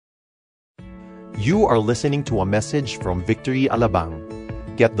You are listening to a message from Victory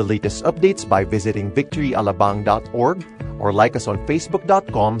Alabang. Get the latest updates by visiting victoryalabang.org or like us on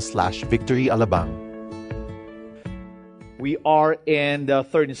facebook.com/victoryalabang. We are in the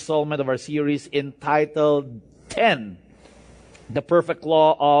third installment of our series entitled 10, the perfect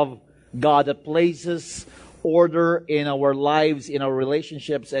law of God that places order in our lives, in our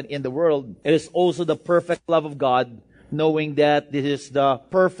relationships, and in the world. It is also the perfect love of God, knowing that this is the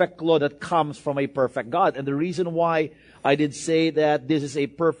perfect law that comes from a perfect God. And the reason why I did say that this is a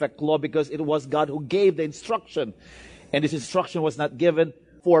perfect law, because it was God who gave the instruction. And this instruction was not given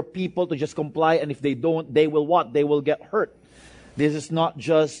for people to just comply, and if they don't, they will what? They will get hurt. This is not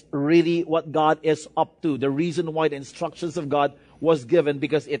just really what God is up to. The reason why the instructions of God was given,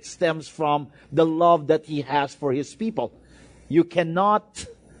 because it stems from the love that He has for His people. You cannot,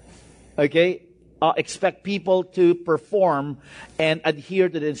 expect people to perform and adhere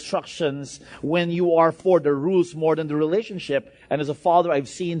to the instructions when you are for the rules more than the relationship. And as a father, I've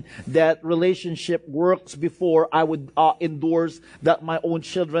seen that relationship works before I would endorse that my own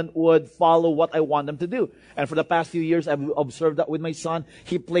children would follow what I want them to do. And for the past few years, I've observed that with my son.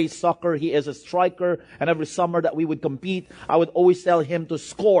 He plays soccer. He is a striker. And every summer that we would compete, I would always tell him to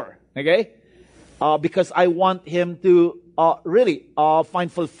score. Because I want him to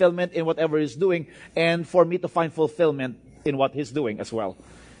find fulfillment in whatever he's doing, and for me to find fulfillment in what he's doing as well.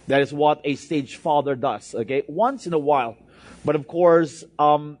 That is what a stage father does, once in a while. But of course,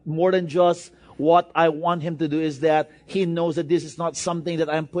 more than just what I want him to do is that he knows that this is not something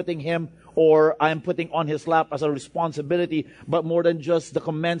that I'm putting him or I'm putting on his lap as a responsibility, but more than just the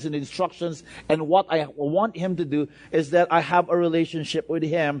commands and instructions. And what I want him to do is that I have a relationship with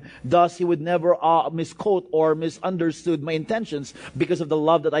him. Thus, he would never misquote or misunderstood my intentions because of the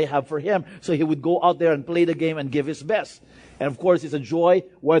love that I have for him. So he would go out there and play the game and give his best. And of course, it's a joy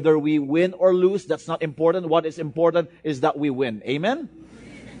whether we win or lose. That's not important. What is important is that we win. Amen?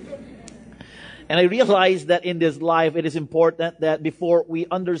 And I realize that in this life, it is important that before we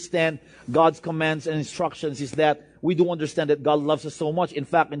understand God's commands and instructions, is that we do understand that God loves us so much. In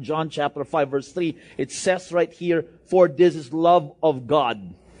fact, in John chapter 5, verse 3, it says right here, "For this is love of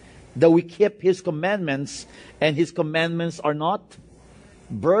God, that we keep His commandments, and His commandments are not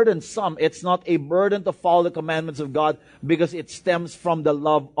burdensome." It's not a burden to follow the commandments of God, because it stems from the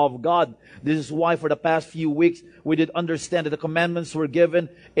love of God. This is why for the past few weeks, we did understand that the commandments were given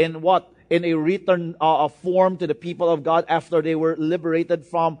in what? In a written form to the people of God after they were liberated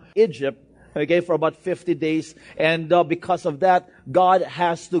from Egypt, for about 50 days. And because of that, God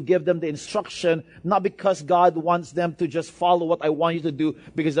has to give them the instruction, not because God wants them to just follow what I want you to do,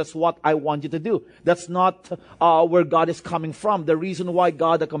 because that's what I want you to do. That's not where God is coming from. The reason why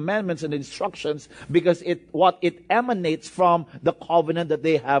God, the commandments and the instructions, because it emanates from the covenant that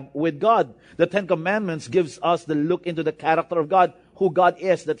they have with God. The 10 Commandments gives us the look into the character of God, who God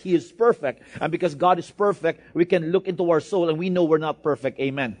is, that He is perfect. And because God is perfect, we can look into our soul and we know we're not perfect.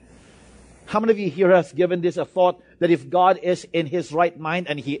 Amen. How many of you here has given this a thought, that if God is in His right mind,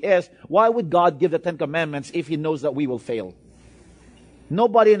 and He is, why would God give the 10 Commandments if He knows that we will fail?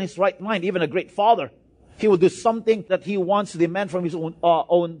 Nobody in his right mind, even a great father, he will do something that he wants to demand from his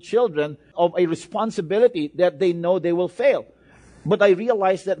own children of a responsibility that they know they will fail. But I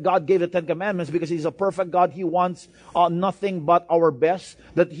realize that God gave the 10 Commandments because He's a perfect God. He wants nothing but our best,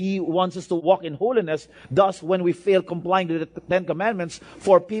 that He wants us to walk in holiness. Thus, when we fail complying to the 10 Commandments,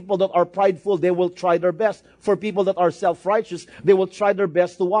 for people that are prideful, they will try their best. For people that are self-righteous, they will try their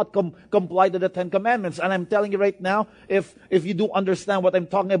best to what? Comply to the 10 Commandments. And I'm telling you right now, if you do understand what I'm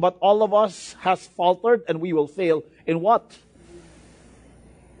talking about, all of us has faltered and we will fail in what?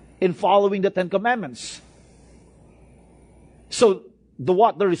 In following the 10 Commandments. So,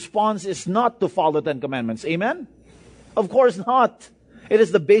 the response is not to follow the 10 Commandments. Amen? Of course not. It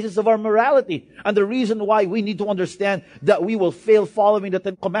is the basis of our morality. And the reason why we need to understand that we will fail following the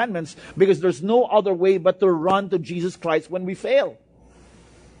 10 Commandments, because there's no other way but to run to Jesus Christ when we fail.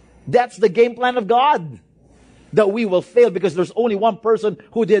 That's the game plan of God. That we will fail because there's only one person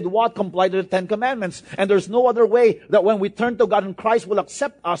who did what? Comply to the 10 Commandments. And there's no other way that when we turn to God and Christ will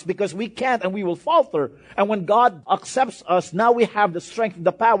accept us, because we can't and we will falter. And when God accepts us, now we have the strength and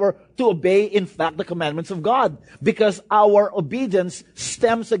the power to obey, in fact, the commandments of God. Because our obedience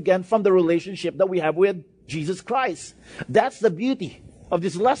stems again from the relationship that we have with Jesus Christ. That's the beauty of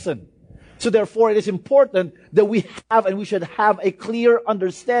this lesson. So therefore, it is important that we have and we should have a clear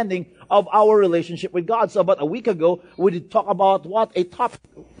understanding of our relationship with God. So about a week ago, we did talk about what? A topic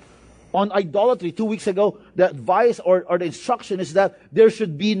on idolatry. 2 weeks ago, the advice or the instruction is that there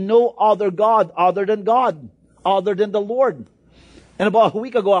should be no other God other than God, other than the Lord. And about a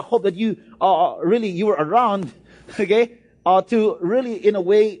week ago, I hope that you were around, okay, to really, in a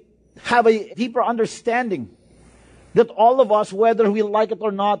way, have a deeper understanding that all of us, whether we like it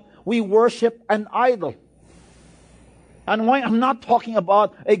or not, we worship an idol. And why I'm not talking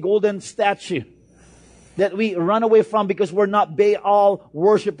about a golden statue that we run away from because we're not Baal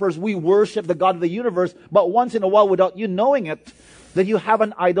worshipers. We worship the God of the universe. But once in a while, without you knowing it, that you have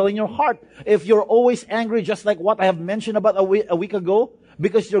an idol in your heart. If you're always angry, just like what I have mentioned about a week ago,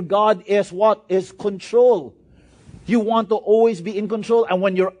 because your God is what? Is control. You want to always be in control. And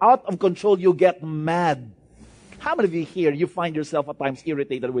when you're out of control, you get mad. How many of you here, you find yourself at times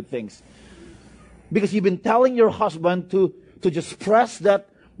irritated with things? Because you've been telling your husband to just press that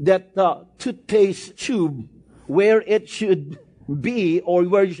toothpaste tube where it should be or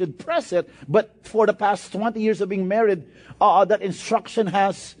where you should press it. But for the past 20 years of being married, that instruction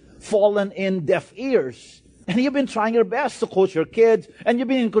has fallen in deaf ears. And you've been trying your best to coach your kids, and you've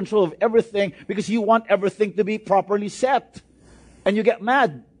been in control of everything because you want everything to be properly set. And you get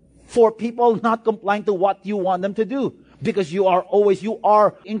mad for people not complying to what you want them to do because you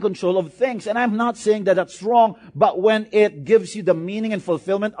are in control of things. And I'm not saying that that's wrong, but when it gives you the meaning and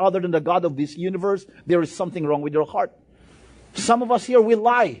fulfillment other than the God of this universe, there is something wrong with your heart. Some of us here, we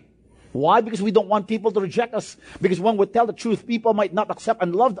lie. Why? Because we don't want people to reject us. Because when we tell the truth, people might not accept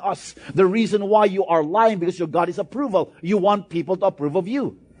and love us. The reason why you are lying, because your God is approval. You want people to approve of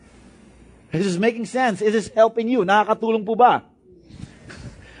you. This is making sense. Is this helping you? Nakakatulong po ba?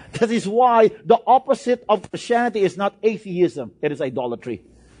 That is why the opposite of Christianity is not atheism. It is idolatry.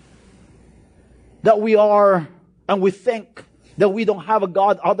 That we are, and we think that we don't have a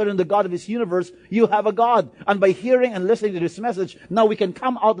God other than the God of this universe. You have a God. And by hearing and listening to this message, now we can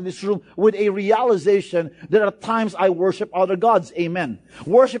come out of this room with a realization that at times I worship other gods. Amen.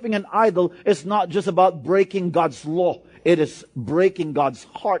 Worshipping an idol is not just about breaking God's law. It is breaking God's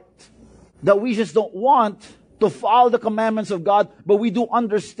heart. That we just don't want to follow the commandments of God, but we do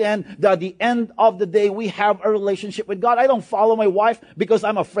understand that at the end of the day, we have a relationship with God. I don't follow my wife because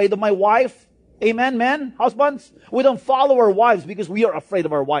I'm afraid of my wife. Amen, men, husbands? We don't follow our wives because we are afraid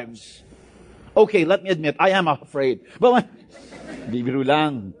of our wives. Okay, let me admit, I am afraid. But bibiro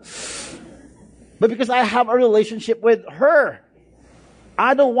lang. But because I have a relationship with her,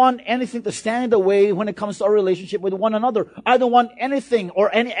 I don't want anything to stand in the way when it comes to our relationship with one another. I don't want anything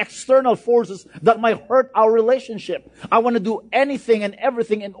or any external forces that might hurt our relationship. I want to do anything and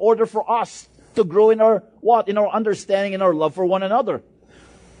everything in order for us to grow in our understanding and our love for one another.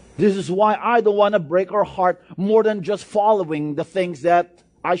 This is why I don't want to break her heart more than just following the things that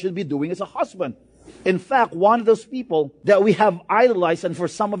I should be doing as a husband. In fact, one of those people that we have idolized, and for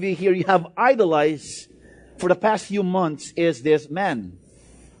some of you here, you have idolized for the past few months, is this man.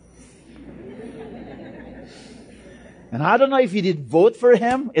 And I don't know if you did vote for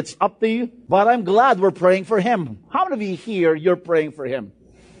him. It's up to you. But I'm glad we're praying for him. How many of you here, you're praying for him?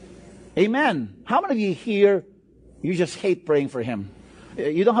 Amen. How many of you here, you just hate praying for him?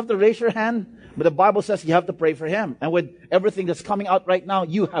 You don't have to raise your hand, but the Bible says you have to pray for him. And with everything that's coming out right now,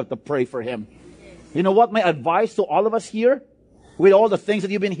 you have to pray for him. You know what my advice to all of us here, with all the things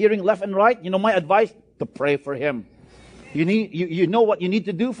that you've been hearing left and right, you know my advice? To pray for him. You know what you need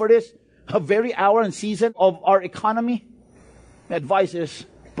to do for this very hour and season of our economy? My advice is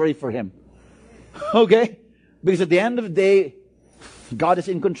pray for him. Okay? Because at the end of the day, God is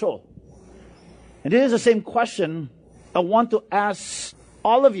in control. And this is the same question I want to ask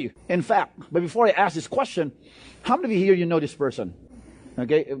all of you. In fact, but before I ask this question, how many of you here, you know this person?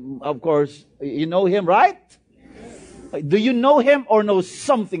 Okay, of course, you know him, right? Do you know him or know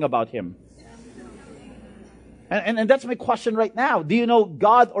something about him? And that's my question right now. Do you know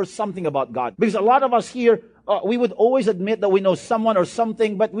God or something about God? Because a lot of us here, we would always admit that we know someone or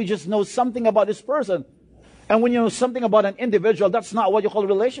something, but we just know something about this person. And when you know something about an individual, that's not what you call a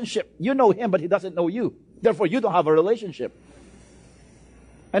relationship. You know him, but he doesn't know you. Therefore, you don't have a relationship.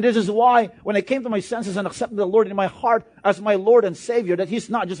 And this is why, when I came to my senses and accepted the Lord in my heart as my Lord and Savior, that He's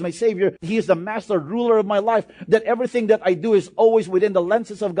not just my Savior, He is the master ruler of my life, that everything that I do is always within the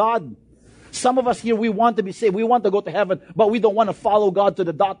lenses of God. Some of us here, we want to be saved, we want to go to heaven, but we don't want to follow God to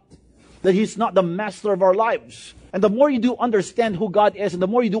the dot. That He's not the master of our lives. And the more you do understand who God is, and the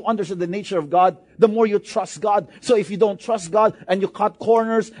more you do understand the nature of God, the more you trust God. So if you don't trust God, and you cut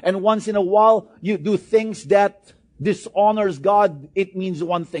corners, and once in a while, you do things that dishonors God, it means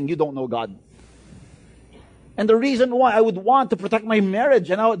one thing: you don't know God. And the reason why I would want to protect my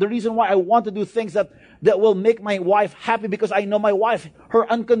marriage, and the reason why I want to do things that will make my wife happy, because I know my wife, her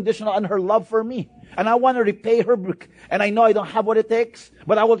unconditional and her love for me. And I want to repay her, and I know I don't have what it takes,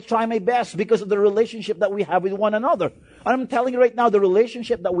 but I will try my best because of the relationship that we have with one another. I'm telling you right now, the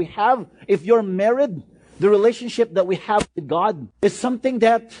relationship that we have, if you're married, the relationship that we have with God is something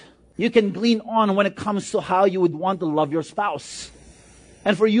that you can glean on when it comes to how you would want to love your spouse.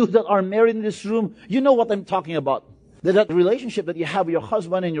 And for you that are married in this room, you know what I'm talking about. That relationship that you have with your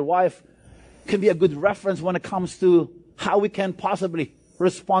husband and your wife can be a good reference when it comes to how we can possibly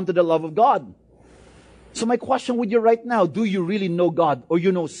respond to the love of God. So my question with you right now, do you really know God, or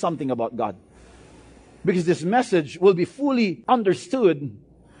you know something about God? Because this message will be fully understood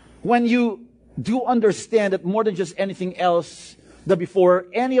when you do understand that more than just anything else, that before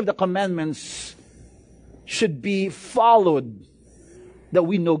any of the commandments should be followed, that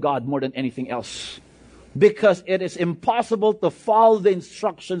we know God more than anything else. Because it is impossible to follow the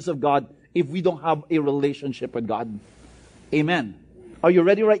instructions of God if we don't have a relationship with God. Amen. Are you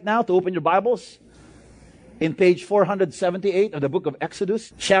ready right now to open your Bibles? In page 478 of the book of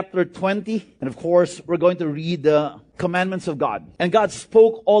Exodus, chapter 20. And of course, we're going to read the commandments of God. And God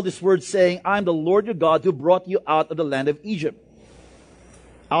spoke all these words saying, I am the Lord your God who brought you out of the land of Egypt,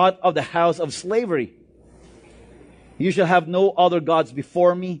 out of the house of slavery. You shall have no other gods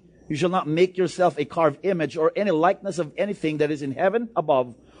before me. You shall not make yourself a carved image or any likeness of anything that is in heaven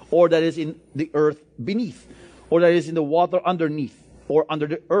above, or that is in the earth beneath, or that is in the water underneath, or under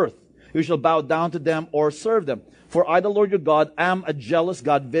the earth. You shall bow down to them or serve them. For I, the Lord your God, am a jealous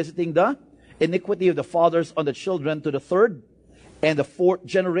God, visiting the iniquity of the fathers on the children to the third and the fourth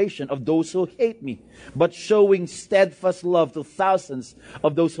generation of those who hate me, but showing steadfast love to thousands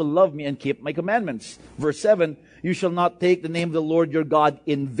of those who love me and keep my commandments. Verse 7, you shall not take the name of the Lord your God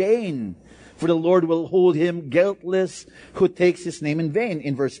in vain, for the Lord will hold him guiltless who takes his name in vain.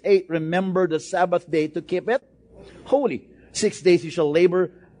 In verse 8, remember the Sabbath day to keep it holy. 6 days you shall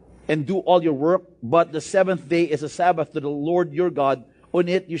labor and do all your work, but the seventh day is a Sabbath to the Lord your God. On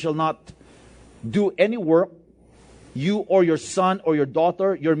it you shall not do any work, you or your son or your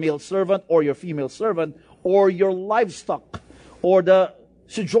daughter, your male servant or your female servant, or your livestock, or the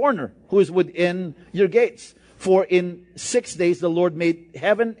sojourner who is within your gates. For in 6 days the Lord made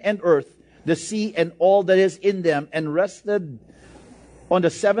heaven and earth, the sea and all that is in them, and rested on the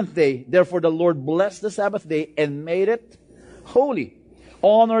seventh day. Therefore the Lord blessed the Sabbath day and made it holy.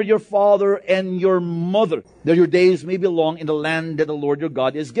 Honor your father and your mother, that your days may be long in the land that the Lord your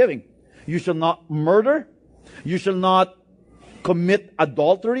God is giving. You shall not murder. You shall not commit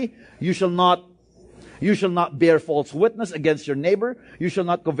adultery. You shall not bear false witness against your neighbor. You shall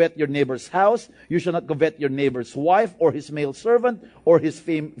not covet your neighbor's house. You shall not covet your neighbor's wife, or his male servant, or his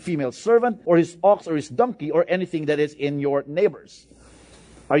female servant, or his ox, or his donkey, or anything that is in your neighbor's.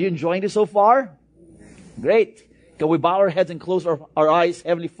 Are you enjoying this so far? Great. Can we bow our heads and close our eyes?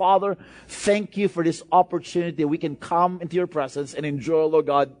 Heavenly Father, thank you for this opportunity. We can come into your presence and enjoy, Lord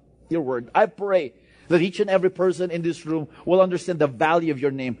God, your word. I pray that each and every person in this room will understand the value of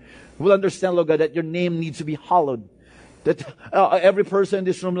your name. Will understand, Lord God, that your name needs to be hallowed. That every person in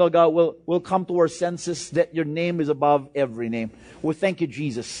this room, Lord God, will come to our senses that your name is above every name. We thank you,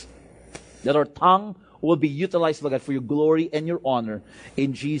 Jesus, that our tongue will be utilized, Lord God, for your glory and your honor.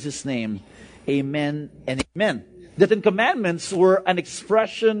 In Jesus' name, amen and amen. The Ten Commandments were an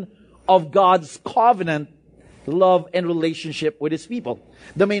expression of God's covenant, love, and relationship with His people.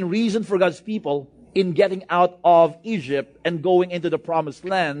 The main reason for God's people in getting out of Egypt and going into the Promised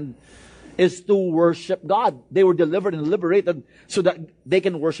Land is to worship God. They were delivered and liberated so that they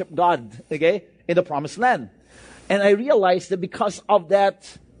can worship God, okay, in the Promised Land. And I realized that because of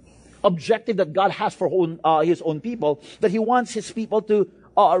that objective that God has for His own people, that He wants His people to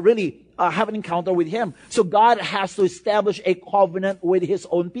really have an encounter with Him. So God has to establish a covenant with His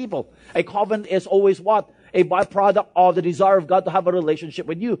own people. A covenant is always what? A byproduct of the desire of God to have a relationship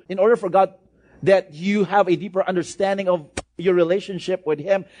with you. In order for God that you have a deeper understanding of your relationship with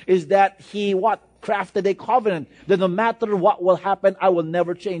Him, is that He what? Crafted a covenant. That no matter what will happen, I will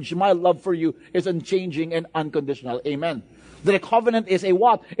never change. My love for you is unchanging and unconditional. Amen. That a covenant is a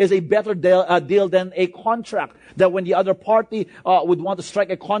what? Is a better deal than a contract. That when the other party would want to strike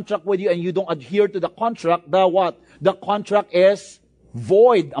a contract with you and you don't adhere to the contract, the what? The contract is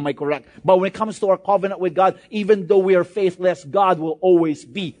void. Am I correct? But when it comes to our covenant with God, even though we are faithless, God will always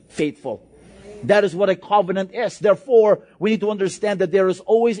be faithful. That is what a covenant is. Therefore, we need to understand that there is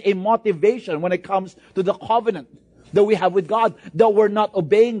always a motivation when it comes to the covenant that we have with God. That we're not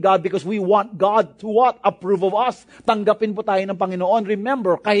obeying God because we want God to what? Approve of us. Tanggapin po tayo ng Panginoon.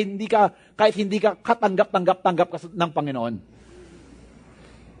 Remember, kahit hindi ka katanggap ng Panginoon.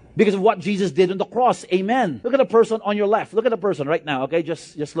 Because of what Jesus did on the cross. Amen. Look at the person on your left. Look at the person right now, okay?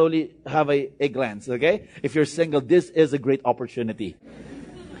 Just slowly have a glance, okay? If you're single, this is a great opportunity.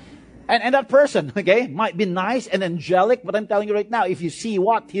 And that person, okay, might be nice and angelic, but I'm telling you right now, if you see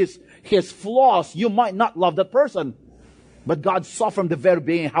what? His flaws, you might not love that person. But God saw from the very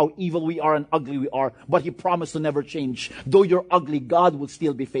beginning how evil we are and ugly we are. But He promised to never change. Though you're ugly, God will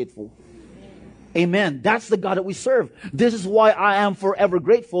still be faithful. Amen. That's the God that we serve. This is why I am forever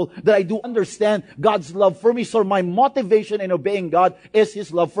grateful that I do understand God's love for me. So my motivation in obeying God is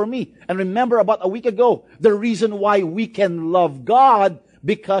His love for me. And remember about a week ago, the reason why we can love God,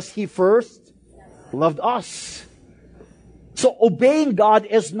 because He first loved us. So obeying God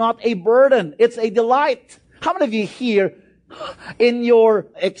is not a burden. It's a delight. How many of you here, in your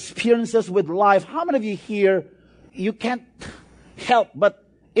experiences with life, how many of you here, you can't help but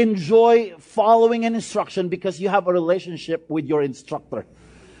enjoy following an instruction because you have a relationship with your instructor,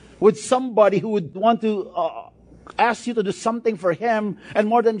 with somebody who would want to ask you to do something for him, and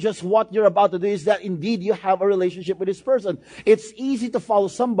more than just what you're about to do is that indeed you have a relationship with this person. It's easy to follow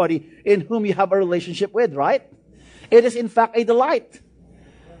somebody in whom you have a relationship with, right? It is in fact a delight.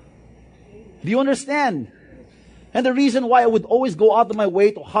 Do you understand? And the reason why I would always go out of my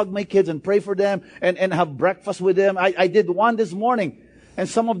way to hug my kids and pray for them and have breakfast with them. I did one this morning. And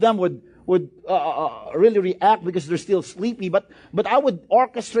some of them would really react because they're still sleepy. But I would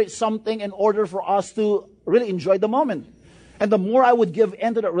orchestrate something in order for us to really enjoy the moment. And the more I would give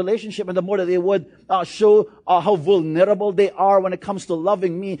into that relationship, and the more that they would show how vulnerable they are when it comes to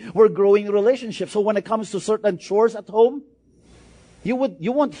loving me, we're growing a relationship. So when it comes to certain chores at home, you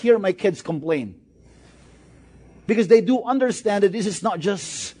won't hear my kids complain. Because they do understand that this is not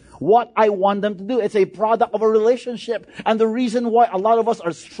just what I want them to do. It's a product of a relationship. And the reason why a lot of us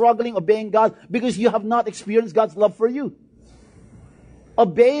are struggling obeying God, because you have not experienced God's love for you.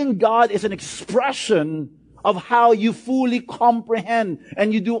 Obeying God is an expression of how you fully comprehend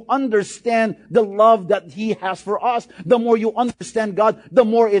and you do understand the love that He has for us. The more you understand God, the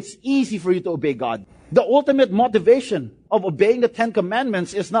more it's easy for you to obey God. The ultimate motivation of obeying the 10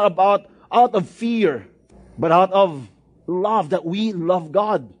 Commandments is not about out of fear, but out of love, that we love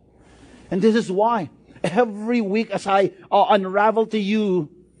God. And this is why every week as I unravel to you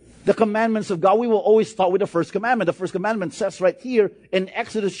the commandments of God, we will always start with the first commandment. The first commandment says right here in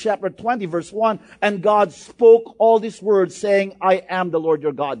Exodus chapter 20 verse 1, and God spoke all these words saying, I am the Lord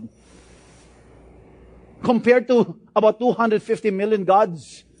your God. Compared to about 250 million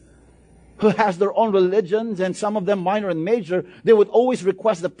gods who has their own religions, and some of them minor and major, they would always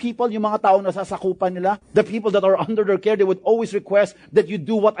request the people, yung mga tao na sasakupan nila, the people that are under their care, they would always request that you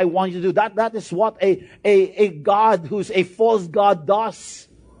do what I want you to do. That is what a God who's a false God does.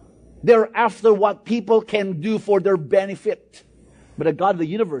 They're after what people can do for their benefit. But the God of the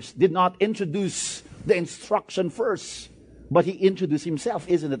universe did not introduce the instruction first, but He introduced Himself.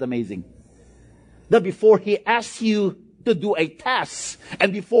 Isn't it amazing? That before He asks you to do a task,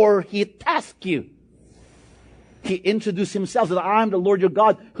 and before He tasked you, He introduced Himself, that I am the Lord your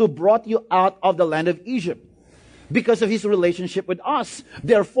God who brought you out of the land of Egypt. Because of His relationship with us.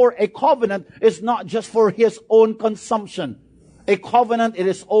 Therefore, a covenant is not just for His own consumption. A covenant, it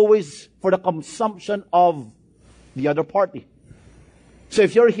is always for the consumption of the other party. So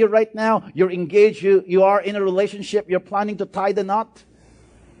if you're here right now, you're engaged, you are in a relationship, you're planning to tie the knot,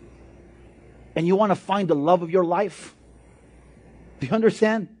 and you want to find the love of your life. Do you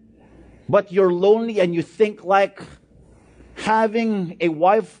understand? But you're lonely and you think like having a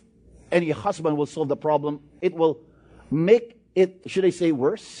wife and a husband will solve the problem. It will make it, should I say,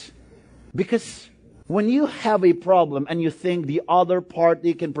 worse? Because when you have a problem and you think the other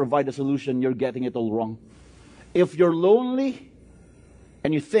party can provide a solution, you're getting it all wrong. If you're lonely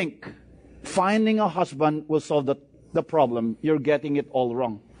and you think finding a husband will solve the problem, you're getting it all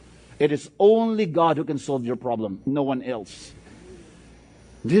wrong. It is only God who can solve your problem, no one else.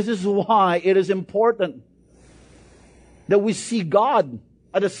 This is why it is important that we see God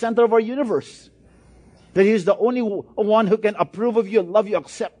at the center of our universe. That He is the only one who can approve of you, love you,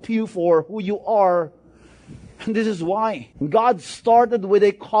 accept you for who you are. And this is why God started with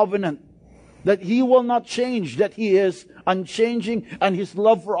a covenant that He will not change, that He is unchanging, and His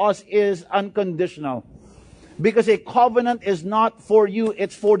love for us is unconditional. Because a covenant is not for you,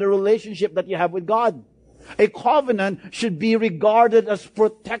 it's for the relationship that you have with God. A covenant should be regarded as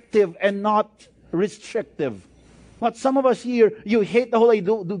protective and not restrictive. But some of us here, you hate the whole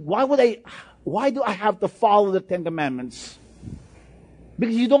idea. Why do I have to follow the 10 Commandments?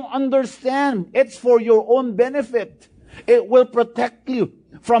 Because you don't understand. It's for your own benefit. It will protect you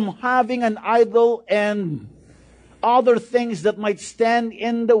from having an idol and other things that might stand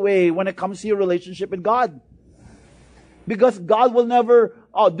in the way when it comes to your relationship with God. Because God will never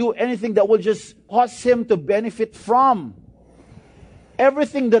do anything that will just cause Him to benefit from.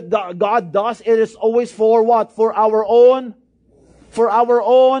 Everything that God does, it is always for what? For our own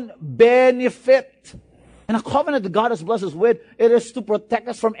benefit. And a covenant that God has blessed us with, it is to protect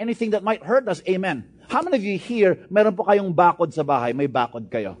us from anything that might hurt us. Amen. How many of you here, meron po kayong bakod sa bahay? May bakod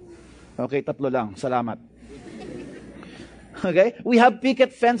kayo. Okay, 3 lang. Salamat. Okay? We have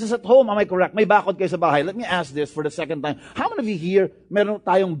picket fences at home. Am I correct? May bakod kayo sa bahay. Let me ask this for the second time. How many of you here, meron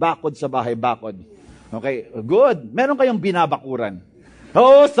tayong bakod sa bahay? Bakod. Okay, good. Meron kayong binabakuran.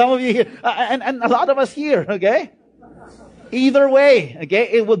 Oh, some of you here. And a lot of us here. Okay? Either way.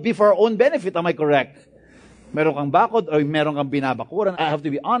 Okay? It would be for our own benefit. Am I correct? Meron kang bakod or meron kang binabakuran. I have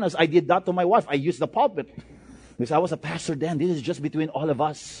to be honest. I did that to my wife. I used the pulpit. Because I was a pastor then. This is just between all of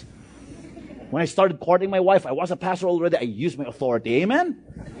us. When I started courting my wife, I was a pastor already. I used my authority. Amen?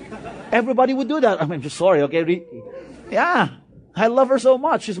 Everybody would do that. I'm just sorry, okay? Yeah. I love her so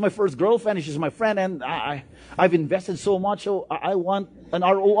much. She's my first girlfriend. She's my friend. And I've invested so much. So I want an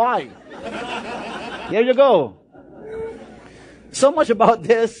ROI. Here you go. So much about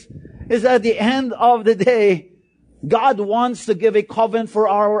this is that at the end of the day, God wants to give a covenant for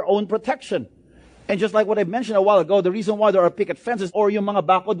our own protection. And just like what I mentioned a while ago, the reason why there are picket fences or yung mga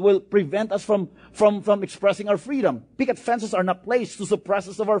bakod will prevent us from expressing our freedom. Picket fences are not placed to suppress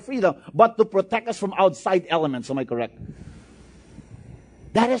us of our freedom, but to protect us from outside elements. Am I correct?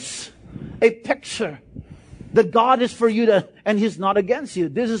 That is a picture that God is for you and He's not against you.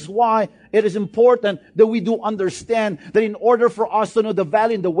 This is why it is important that we do understand that in order for us to know the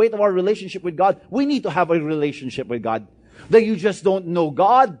value and the weight of our relationship with God, we need to have a relationship with God. That you just don't know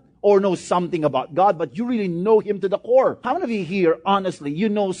God or know something about God, but you really know Him to the core. How many of you here, honestly, you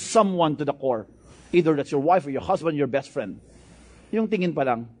know someone to the core? Either that's your wife or your husband, your best friend. Yung tingin pa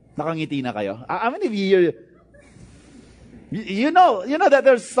lang, nakangiti na kayo. How many of you here, you know that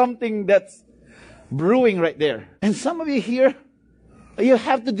there's something that's brewing right there. And some of you here, you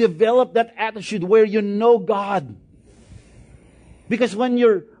have to develop that attitude where you know God. Because when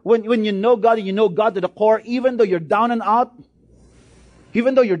you know God and you know God to the core, even though you're down and out,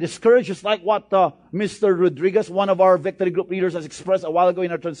 even though you're discouraged, just like what Mr. Rodriguez, one of our victory group leaders, has expressed a while ago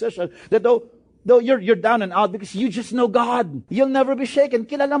in our transition, that though you're down and out because you just know God. You'll never be shaken.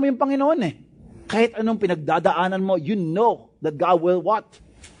 Kilala mo yung Panginoon eh. Kahit anong pinagdadaanan mo, you know that God will what?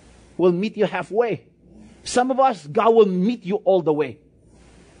 Will meet you halfway. Some of us, God will meet you all the way.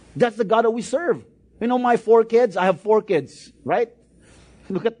 That's the God that we serve. You know my 4 kids? I have 4 kids, right?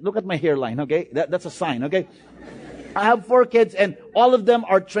 Look at my hairline, okay? That's a sign, okay? I have 4 kids and all of them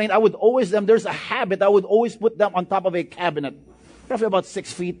are trained. There's a habit. I would always put them on top of a cabinet. Roughly about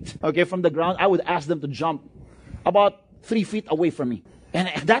 6 feet, okay, from the ground. I would ask them to jump about 3 feet away from me. And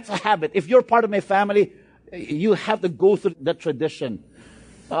that's a habit. If you're part of my family, you have to go through that tradition.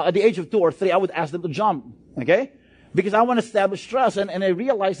 At the age of 2 or 3, I would ask them to jump, okay? Because I want to establish trust. And I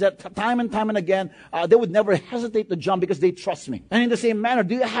realized that time and again, they would never hesitate to jump because they trust me. And in the same manner,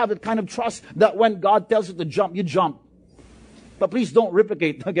 do you have that kind of trust that when God tells you to jump, you jump? But please don't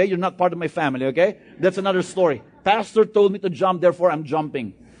replicate, okay? You're not part of my family, okay? That's another story. Pastor told me to jump, therefore I'm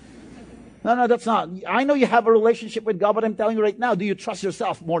jumping. No, that's not. I know you have a relationship with God, but I'm telling you right now, do you trust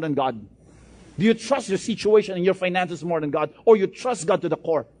yourself more than God? Do you trust your situation and your finances more than God? Or you trust God to the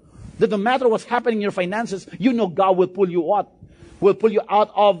core? That no matter what's happening in your finances, you know God will pull you out. Will pull you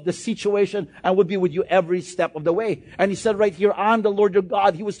out of the situation and will be with you every step of the way. And He said right here, I'm the Lord your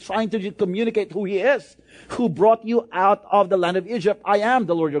God. He was trying to communicate who He is. Who brought you out of the land of Egypt. I am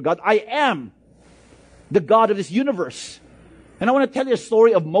the Lord your God. I am the God of this universe. And I want to tell you a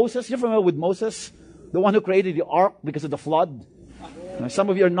story of Moses. You're familiar with Moses? The one who created the ark because of the flood.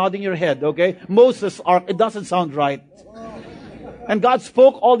 Some of you are nodding your head, okay? Moses' ark, it doesn't sound right. And God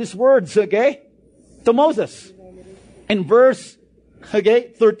spoke all these words, okay, to Moses. In verse,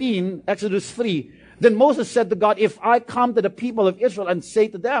 13, Exodus 3, then Moses said to God, if I come to the people of Israel and say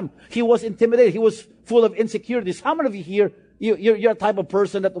to them, he was intimidated, he was full of insecurities. How many of you here, you're a type of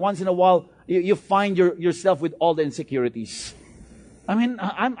person that once in a while, you find yourself with all the insecurities? I mean,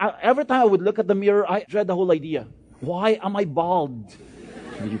 every time I would look at the mirror, I dread the whole idea. Why am I bald?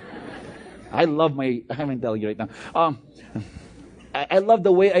 I love I'm telling you right now. I love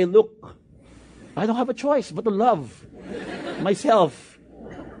the way I look. I don't have a choice but to love myself.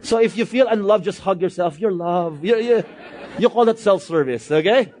 So if you feel unloved, just hug yourself. You're loved. You call that self-service,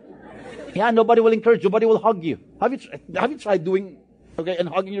 okay? Yeah, nobody will encourage you. Nobody will hug you. Have you tried doing, and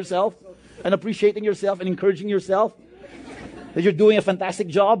hugging yourself and appreciating yourself and encouraging yourself that you're doing a fantastic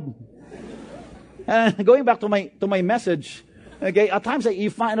job? And going back to my message, okay, at times you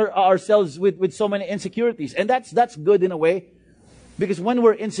find ourselves with so many insecurities, and that's good in a way. Because when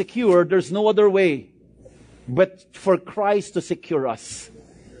we're insecure, there's no other way but for Christ to secure us.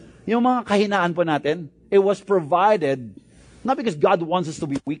 Yung mga kahinaan po natin, it was provided, not because God wants us to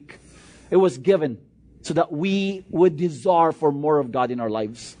be weak. It was given so that we would desire for more of God in our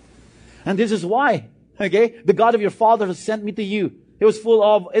lives. And this is why, okay, the God of your father has sent me to you. He was full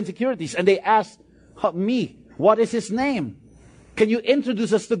of insecurities, and they asked me, what is his name? Can you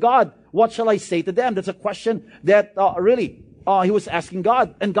introduce us to God? What shall I say to them? That's a question that he was asking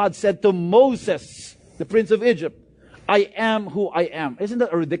God. And God said to Moses, the prince of Egypt, I am who I am. Isn't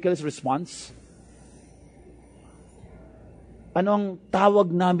that a ridiculous response? Anong tawag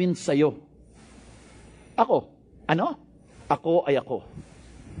namin sa'yo? Ako. Ano? Ako ay ako.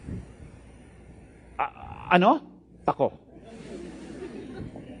 Ano? Ako.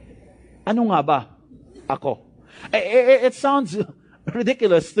 Ano nga ba? Ako. It sounds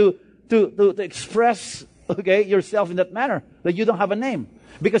ridiculous to express, okay, yourself in that manner, that you don't have a name.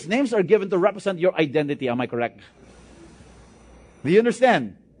 Because names are given to represent your identity. Am I correct? Do you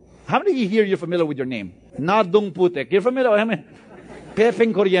understand? How many of you here, you're familiar with your name? Nadong Putek. You're familiar? I mean,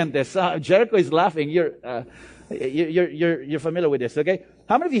 Pepeng Corrientes. Jericho is laughing. You're familiar with this, okay?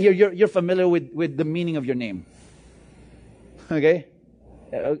 How many of you here, you're familiar with the meaning of your name? Okay?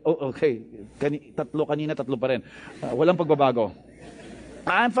 Okay. Kanina, tatlo pa rin. Walang pagbabago.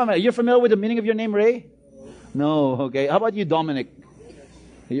 I'm familiar. You're familiar with the meaning of your name, Ray? No. Okay. How about you, Dominic?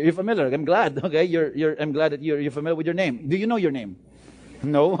 You're familiar. I'm glad. Okay. I'm glad that you're familiar with your name. Do you know your name?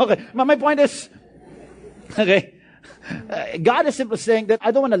 No. Okay. My point is, okay, God is simply saying that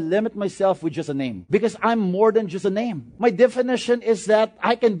I don't want to limit myself with just a name, because I'm more than just a name. My definition is that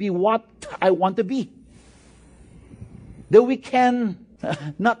I can be what I want to be. That we can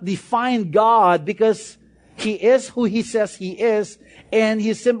not define God because He is who He says He is, and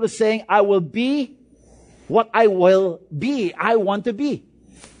He's simply saying, I will be what I will be. I want to be.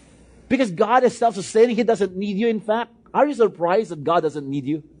 Because God is self-sustaining. He doesn't need you. In fact, are you surprised that God doesn't need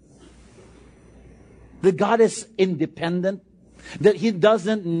you? That God is independent. That He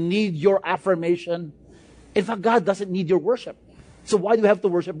doesn't need your affirmation. In fact, God doesn't need your worship. So why do we have to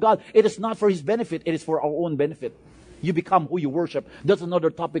worship God? It is not for His benefit. It is for our own benefit. You become who you worship. That's another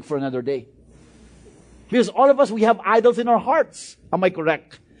topic for another day. Because all of us, we have idols in our hearts. Am I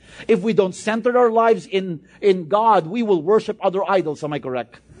correct? If we don't center our lives in God, we will worship other idols. Am I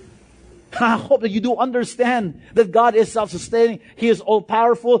correct? I hope that you do understand that God is self-sustaining. He is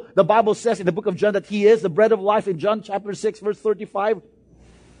all-powerful. The Bible says in the book of John that He is the bread of life in John chapter 6 verse 35.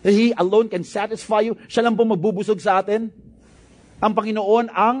 That He alone can satisfy you. Siya lang po magbubusog sa atin. Ang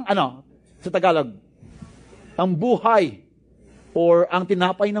Panginoon ang, sa Tagalog, ang buhay or ang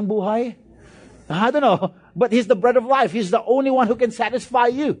tinapay ng buhay. I don't know. But He's the bread of life. He's the only one who can satisfy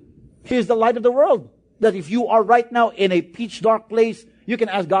you. He is the light of the world. That if you are right now in a pitch dark place, you can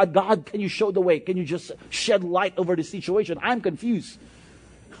ask God, God, can you show the way? Can you just shed light over the situation? I'm confused.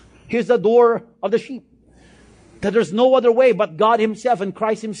 Here's the door of the sheep. That there's no other way but God Himself and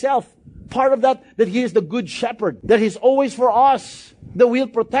Christ Himself. Part of that He is the good shepherd. That He's always for us. That He'll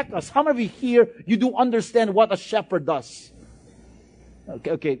protect us. How many of you here, you do understand what a shepherd does?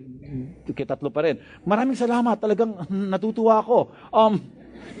 Okay, tatlo pa rin. Maraming salamat. Talagang natutuwa ako.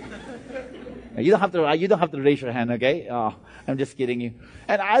 You don't have to raise your hand, okay? I'm just kidding you.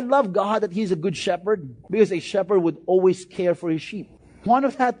 And I love God that He's a good shepherd, because a shepherd would always care for his sheep. One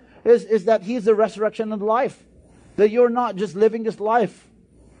of that is that He is the resurrection and life. That you're not just living this life,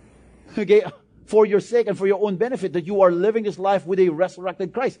 okay, for your sake and for your own benefit. That you are living this life with a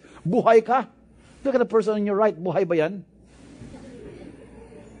resurrected Christ. Buhay ka. Look at the person on your right. Buhay ba yan?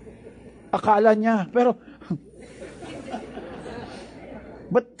 Akala niya. Pero,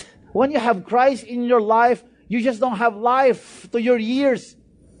 but when you have Christ in your life, you just don't have life to your years.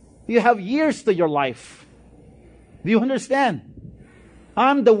 You have years to your life. Do you understand?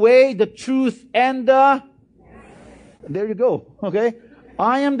 I'm the way, the truth, and the... There you go. Okay?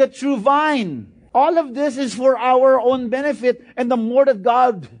 I am the true vine. All of this is for our own benefit. And the more that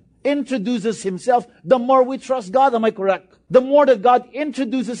God introduces Himself, the more we trust God. Am I correct? The more that God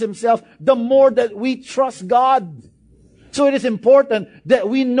introduces Himself, the more that we trust God. So it is important that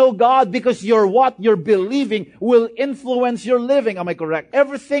we know God, because what you're believing will influence your living. Am I correct?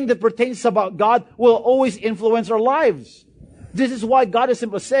 Everything that pertains about God will always influence our lives. This is why God is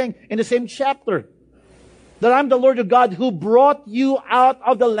simply saying in the same chapter that I'm the Lord your God who brought you out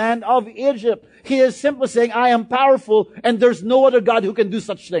of the land of Egypt. He is simply saying, I am powerful and there's no other God who can do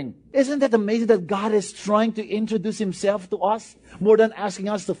such thing. Isn't that amazing that God is trying to introduce Himself to us more than asking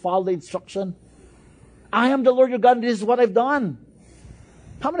us to follow the instruction? I am the Lord your God, and this is what I've done.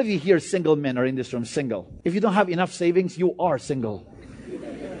 How many of you here single men are in this room? Single. If you don't have enough savings, you are single.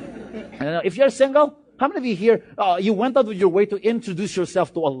 And if you're single, How many of you here, you went out of your way to introduce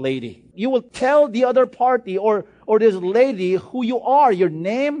yourself to a lady? You will tell the other party or this lady who you are, your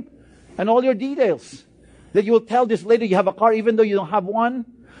name and all your details. That you will tell this lady you have a car even though you don't have one.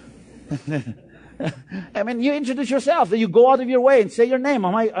 I mean, you introduce yourself, that you go out of your way and say your name.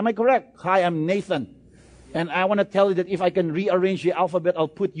 Am I correct? Hi, I'm Nathan. And I want to tell you that if I can rearrange the alphabet, I'll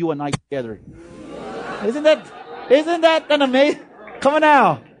put you and I together. Isn't that an amazing? Come on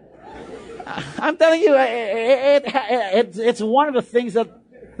now. I'm telling you, it's one of the things that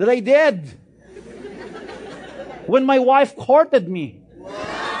I did when my wife courted me.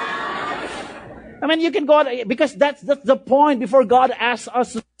 I mean, you can go out, because that's the point. Before God asks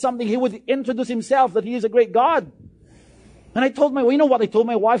us something, He would introduce Himself, that He is a great God. And I told you know what I told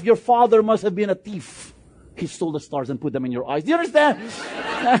my wife? Your father must have been a thief. He stole the stars and put them in your eyes. Do you understand?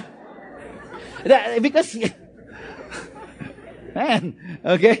 Because, man,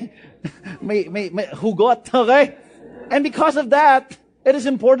 okay? Hugot, okay? And because of that, it is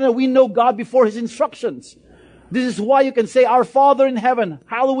important that we know God before His instructions. This is why you can say, Our Father in heaven,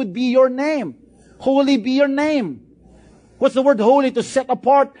 hallowed be your name. Holy be your name. What's the word holy? To set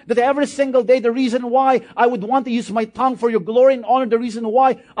apart. That every single day, the reason why I would want to use my tongue for your glory and honor, the reason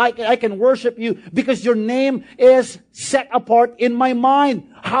why I can worship you, because your name is set apart in my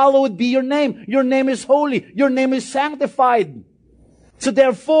mind. Hallowed be your name. Your name is holy. Your name is sanctified. So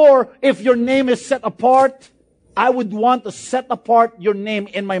therefore, if your name is set apart, I would want to set apart your name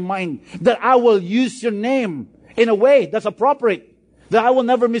in my mind. That I will use your name in a way that's appropriate. That I will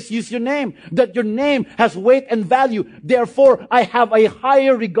never misuse your name. That your name has weight and value. Therefore, I have a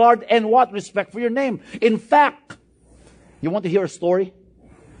higher regard and respect for your name. In fact, you want to hear a story?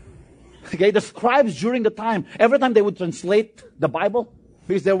 Okay, the scribes during the time, every time they would translate the Bible,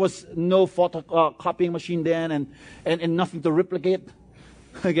 because there was no photocopying machine then and nothing to replicate.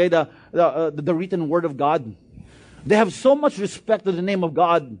 Okay, the written word of God. They have so much respect to the name of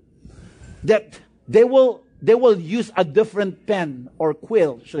God that they will use a different pen or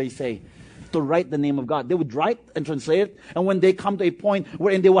quill, should I say, to write the name of God. They would write and translate it, and when they come to a point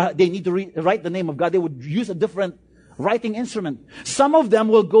wherein they need to write the name of God, they would use a different writing instrument. Some of them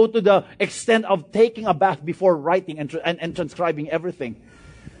will go to the extent of taking a bath before writing and transcribing everything.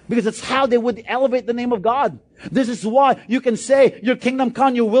 Because that's how they would elevate the name of God. This is why you can say, Your kingdom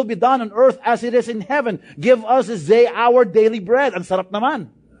come, Your will be done on earth as it is in heaven. Give us this day our daily bread. Ang sarap naman.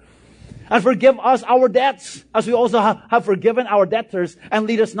 And forgive us our debts, as we also have forgiven our debtors, and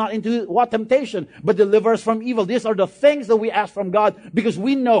lead us not into temptation, but deliver us from evil. These are the things that we ask from God, because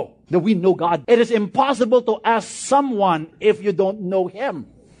we know that we know God. It is impossible to ask someone if you don't know Him.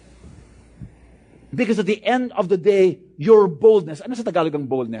 Because at the end of the day, your boldness. Ano sa Tagalog ang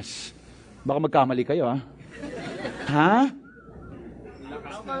boldness? Baka magkamali kayo, ha? Ha?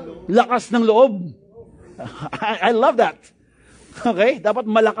 Lakas ng loob. I love that. Okay? Dapat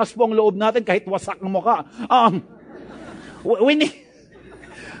malakas po ang loob natin kahit wasak ng mukha. We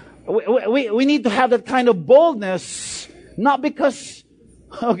need to have that kind of boldness, not because,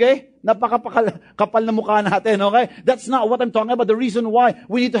 okay, napakapal na mukha natin, okay? That's not what I'm talking about. The reason why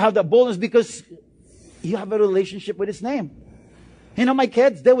we need to have that boldness, because you have a relationship with His name. You know, my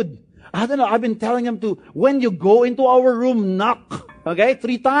kids, they would, I don't know, I've been telling them to, when you go into our room, knock, okay,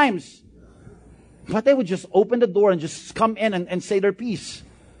 3 times. But they would just open the door and just come in and say their piece.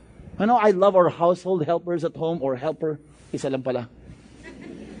 You know, I love our household helpers at home, or helper. Isa lang pala.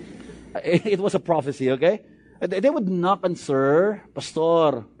 It was a prophecy, okay? They would knock and, Sir,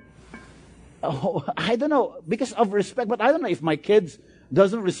 Pastor. Oh, I don't know, because of respect, but I don't know if my kids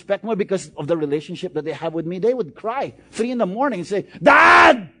doesn't respect me because of the relationship that they have with me. They would cry 3 a.m. and say,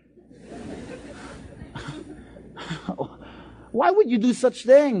 Dad! Why would you do such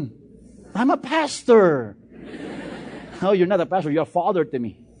thing? I'm a pastor. No, you're not a pastor. You're a father to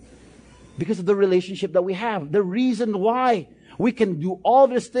me. Because of the relationship that we have. The reason why we can do all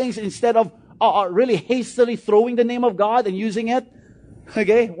these things instead of really hastily throwing the name of God and using it,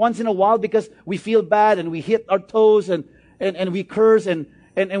 okay, once in a while, because we feel bad and we hit our toes and we curse and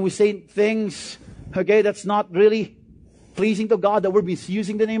we say things, okay, that's not really pleasing to God, that we're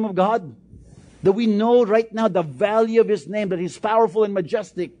misusing the name of God. That we know right now the value of His name, that He's powerful and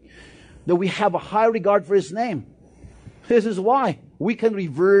majestic, that we have a high regard for His name. This is why we can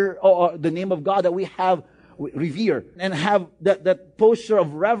revere the name of God, that we have revere and have that posture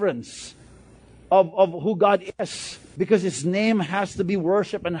of reverence of who God is, because His name has to be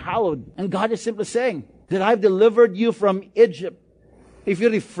worshipped and hallowed. And God is simply saying that I've delivered you from Egypt. If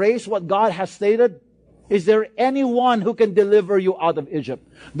you rephrase what God has stated, is there anyone who can deliver you out of Egypt?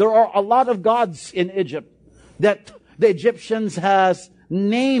 There are a lot of gods in Egypt that the Egyptians has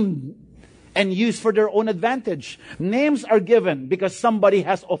named and used for their own advantage. Names are given because somebody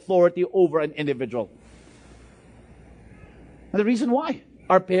has authority over an individual. And the reason why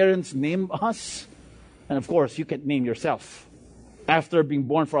our parents name us, and of course you can name yourself after being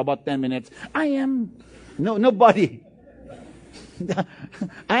born for about 10 minutes. I am nobody.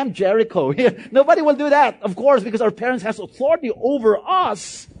 I am Jericho. Nobody will do that, of course, because our parents has authority over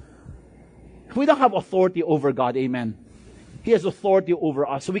us. We don't have authority over God. Amen. He has authority over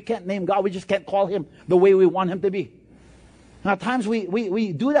us. So we can't name God. We just can't call Him the way we want Him to be. And at times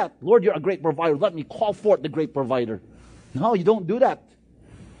we do that. Lord, you're a great provider. Let me call forth the great provider. No, you don't do that.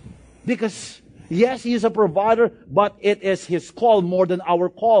 Because, yes, He is a provider, but it is His call more than our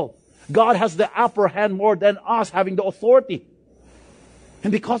call. God has the upper hand more than us having the authority.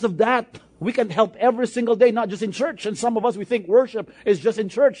 And because of that, we can help every single day, not just in church. And some of us, we think worship is just in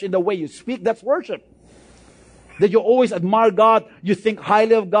church. In the way you speak, that's worship. That you always admire God, you think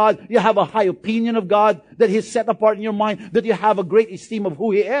highly of God, you have a high opinion of God, that He's set apart in your mind, that you have a great esteem of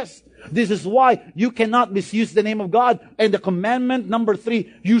who He is. This is why you cannot misuse the name of God. And the commandment number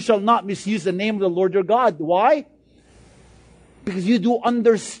 3, you shall not misuse the name of the Lord your God. Why? Because you do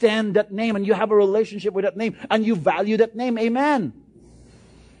understand that name and you have a relationship with that name and you value that name. Amen.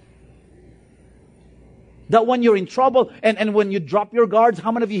 That when you're in trouble and when you drop your guards,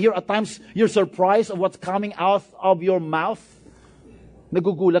 how many of you here at times you're surprised of what's coming out of your mouth?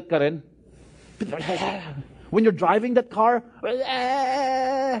 Nagugulat ka rin. When you're driving that car, do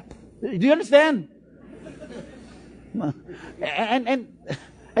you understand?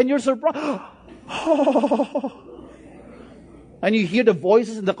 And you're surprised. And you hear the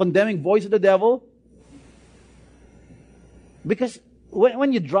voices and the condemning voice of the devil. Because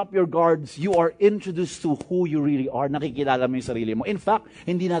when you drop your guards, you are introduced to who you really are. Nakikilala mo yung sarili mo. In fact,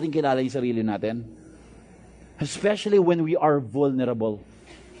 hindi natin kilala yung sarili natin. Especially when we are vulnerable.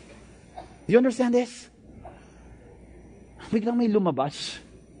 Do you understand this? Biglang may lumabas.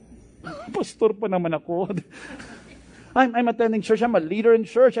 Pastor pa naman ako. I'm attending church. I'm a leader in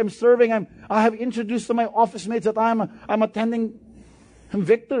church. I'm serving. I have introduced to my office mates that I'm attending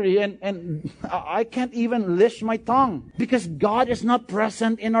Victory, and I can't even lift my tongue because God is not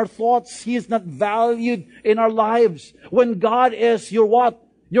present in our thoughts. He is not valued in our lives. When God is your what?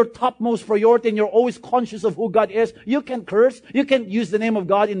 Your topmost priority, and you're always conscious of who God is, you can curse. You can use the name of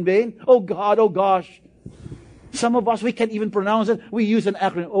God in vain. Oh God, oh gosh. Some of us, we can't even pronounce it. We use an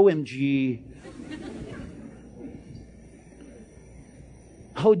acronym, OMG.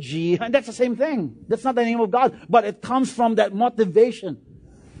 Oh, gee. And that's the same thing. That's not the name of God. But it comes from that motivation.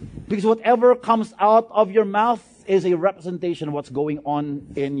 Because whatever comes out of your mouth is a representation of what's going on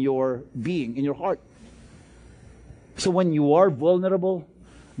in your being, in your heart. So when you are vulnerable,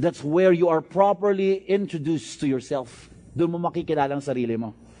 that's where you are properly introduced to yourself. Doon mo makikilala ang sarili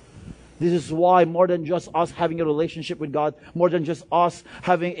mo. This is why more than just us having a relationship with God, more than just us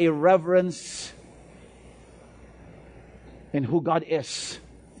having a reverence in who God is,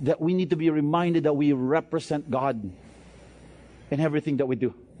 that we need to be reminded that we represent God in everything that we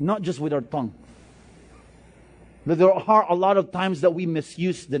do, not just with our tongue. That there are a lot of times that we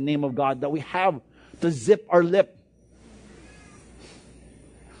misuse the name of God, that we have to zip our lip.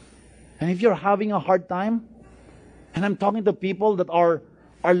 And if you're having a hard time, and I'm talking to people that are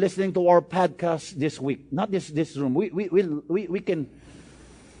listening to our podcast this week, not this room, we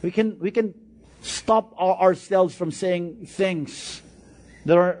can stop ourselves from saying things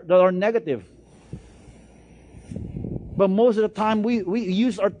that are negative. But most of the time we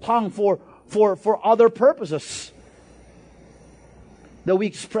use our tongue for other purposes. That we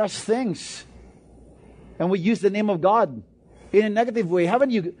express things and we use the name of God in a negative way.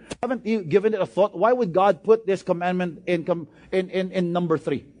 Haven't you given it a thought? Why would God put this commandment in number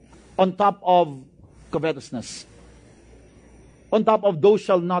 3 on top of covetousness? On top of thou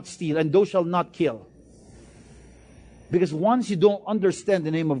shalt not steal and thou shalt not kill. Because once you don't understand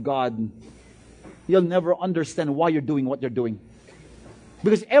the name of God, you'll never understand why you're doing what you're doing.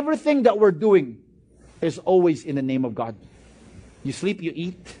 Because everything that we're doing is always in the name of God. You sleep, you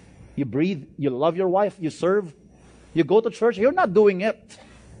eat, you breathe, you love your wife, you serve, you go to church. You're not doing it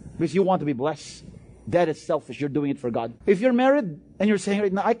because you want to be blessed. That is selfish. You're doing it for God. If you're married and you're saying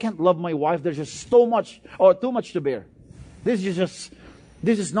right now, I can't love my wife, there's just so much or too much to bear. This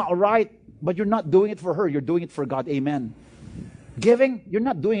is not right, but you're not doing it for her. You're doing it for God. Amen. Giving, you're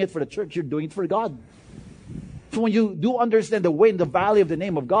not doing it for the church. You're doing it for God. So when you do understand the weight and the value of the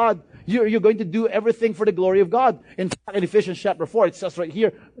name of God, you're going to do everything for the glory of God. In fact, in Ephesians chapter 4, it says right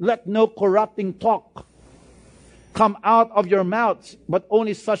here, let no corrupting talk come out of your mouths, but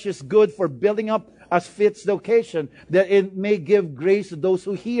only such is good for building up as fits the occasion, that it may give grace to those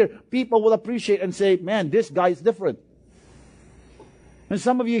who hear. People will appreciate and say, man, this guy is different. And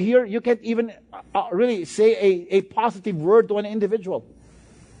some of you here, you can't even really say a positive word to an individual.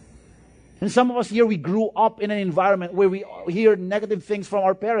 And some of us here, we grew up in an environment where we hear negative things from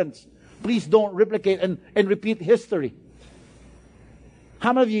our parents. Please don't replicate and repeat history.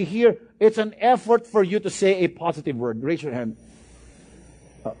 How many of you here, it's an effort for you to say a positive word? Raise your hand.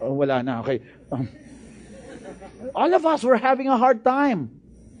 Wala na, okay. All of us were having a hard time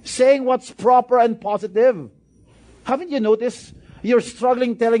saying what's proper and positive. Haven't you noticed? You're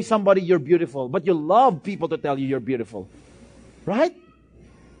struggling telling somebody you're beautiful, but you love people to tell you you're beautiful. Right?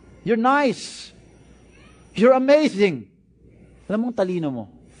 You're nice. You're amazing. Alam mong talino mo.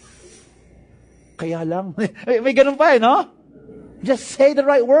 Kaya lang. May ganun pa no? Just say the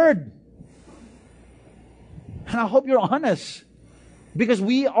right word. And I hope you're honest. Because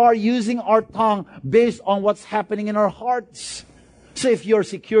we are using our tongue based on what's happening in our hearts. So if you're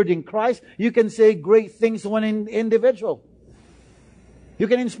secured in Christ, you can say great things to an individual. You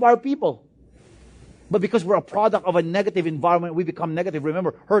can inspire people. But because we're a product of a negative environment, we become negative.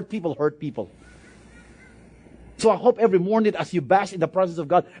 Remember, hurt people hurt people. So I hope every morning as you bask in the presence of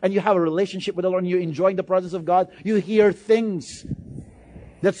God and you have a relationship with the Lord and you're enjoying the presence of God, you hear things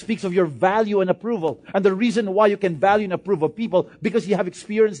that speaks of your value and approval. And the reason why you can value and approve of people, because you have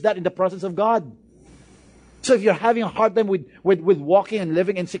experienced that in the presence of God. So if you're having a hard time with walking and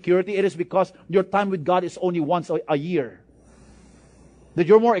living in security, it is because your time with God is only once a year. That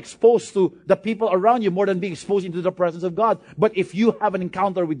you're more exposed to the people around you more than being exposed into the presence of God. But if you have an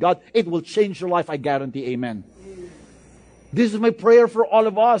encounter with God, it will change your life, I guarantee. Amen. This is my prayer for all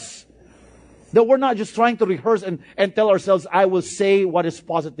of us. That we're not just trying to rehearse and tell ourselves, I will say what is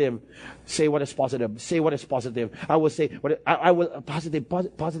positive. Say what is positive. Say what is positive. I will say what I will positive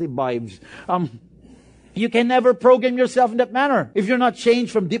vibes. You can never program yourself in that manner. If you're not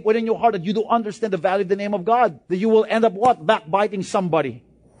changed from deep within your heart, that you do understand the value of the name of God, that you will end up what? Backbiting somebody.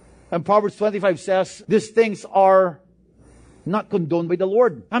 And Proverbs 25 says, these things are not condoned by the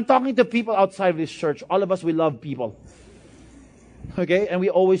Lord. I'm talking to people outside of this church. All of us, we love people. Okay? And we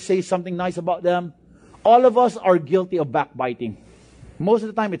always say something nice about them. All of us are guilty of backbiting. Most of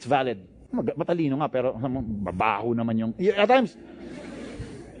the time, it's valid. Matalino nga, pero babaho naman yung... At times,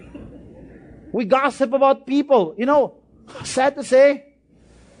 we gossip about people. You know, sad to say,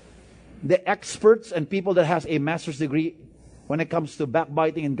 the experts and people that has a master's degree when it comes to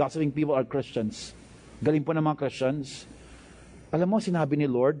backbiting and gossiping people are Christians. Galing po ng mga Christians. Alam mo, sinabi ni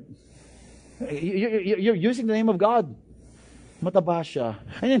Lord, you're using the name of God. Mataba siya.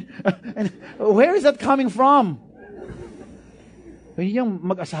 And where is that coming from? Yung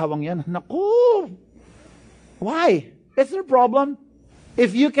mag-asawang yan. Naku! Why? It's their problem.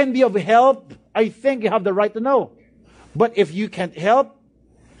 If you can be of help, I think you have the right to know. But if you can't help,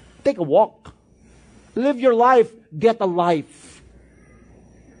 take a walk. Live your life. Get a life.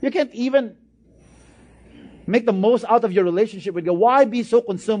 You can't even make the most out of your relationship with God. Why be so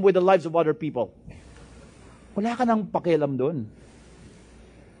consumed with the lives of other people? Wala ka nang pakialam dun.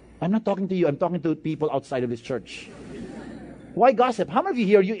 I'm not talking to you. I'm talking to people outside of this church. Why gossip? How many of you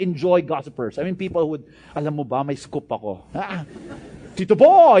here, you enjoy gossipers? I mean, people who would, alam mo ba, may scoop ako. Tito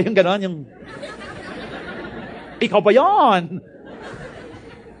boy! Yung ganon, yung... Ikaw ba yan?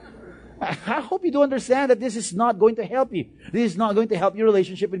 I hope you do understand that this is not going to help you. This is not going to help your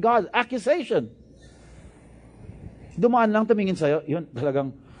relationship with God. Accusation. Dumaan lang, tumingin sa'yo. Yun,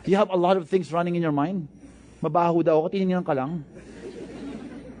 talagang, you have a lot of things running in your mind. Mabaho daw ako, tinignan ka lang.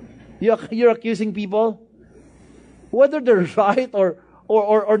 You're accusing people. Whether they're right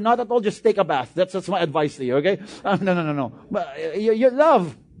or not at all, just take a bath. That's my advice to you, okay? No. But you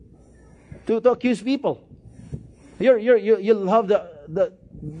love to accuse people. You love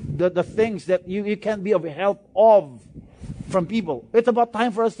the things that you can't be of help of from people. It's about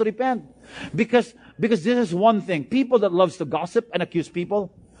time for us to repent. Because this is one thing. People that loves to gossip and accuse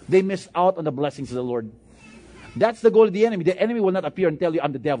people, they miss out on the blessings of the Lord. That's the goal of the enemy. The enemy will not appear and tell you,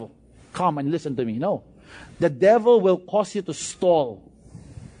 I'm the devil. Come and listen to me. No. The devil will cause you to stall.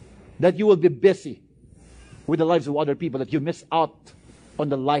 That you will be busy with the lives of other people. That you miss out on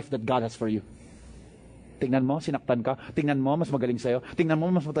the life that God has for you. Tingnan mo, sinaktan ka. Tingnan mo, mas magaling sa'yo. Tingnan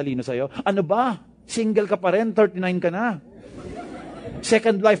mo, mas matalino sa'yo. Ano ba? Single ka pa rin, 39 ka na.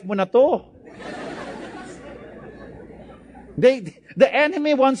 Second life mo na to. The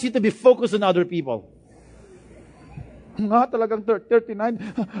enemy wants you to be focused on other people. Nga, talagang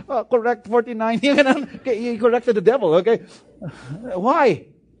 39. Correct, 49. You corrected the devil, okay? Why?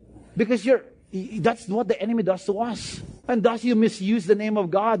 Because That's what the enemy does to us. And thus you misuse the name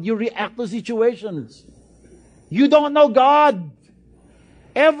of God. You react to situations. You don't know God.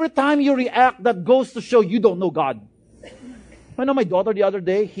 Every time you react, that goes to show you don't know God. I know my daughter the other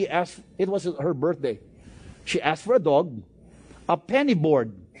day, it was her birthday. She asked for a dog, a penny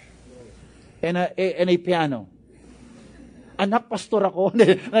board, and a piano. Anak, pastor ako.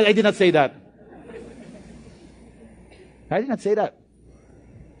 I did not say that. I did not say that.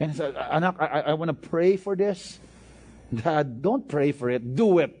 And I said, Anak, I want to pray for this. Dad, don't pray for it.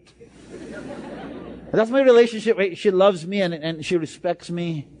 Do it. That's my relationship. She loves me and she respects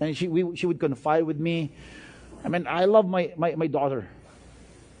me. And she would confide with me. I mean, I love my daughter.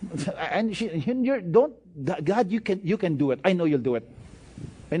 And God, you can do it. I know you'll do it.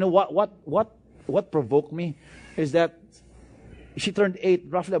 You know what provoked me is that she turned 8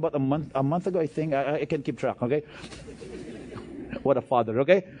 roughly about a month ago, I think. I can keep track, okay? What a father,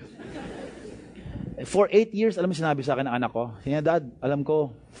 okay? For 8 years, alam mo sinabi sa akin ng anak ko, Dad, alam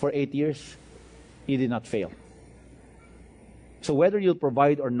ko, for 8 years, you did not fail. So whether you'll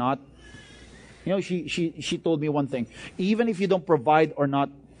provide or not, she told me one thing. Even if you don't provide or not,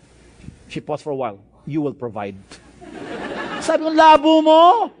 she paused for a while, you will provide. Sabi ko, labo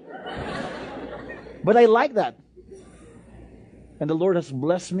mo! But I like that. And the Lord has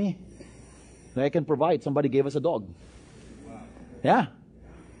blessed me that I can provide. Somebody gave us a dog. Yeah.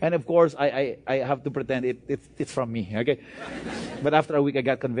 And of course, I have to pretend it's from me, okay? But after a week, I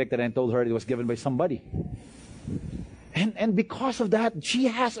got convicted and told her it was given by somebody. And because of that, she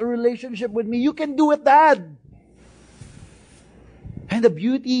has a relationship with me. You can do it, Dad. And the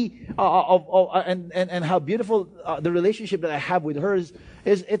beauty and how beautiful the relationship that I have with her is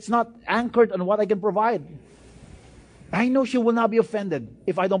it's not anchored on what I can provide. I know she will not be offended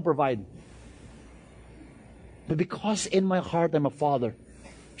if I don't provide. But because in my heart I'm a father,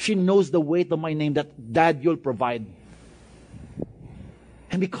 she knows the weight of my name that, Dad, you'll provide.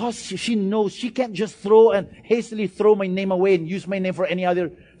 And because she knows she can't just hastily throw my name away and use my name for any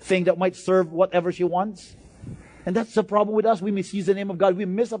other thing that might serve whatever she wants. And that's the problem with us. We misuse the name of God. We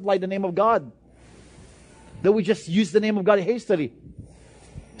misapply the name of God. That we just use the name of God hastily.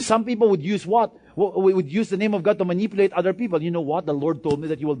 Some people would use what? We would use the name of God to manipulate other people. You know what? The Lord told me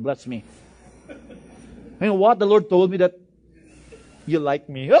that you will bless me. You know what? The Lord told me that you like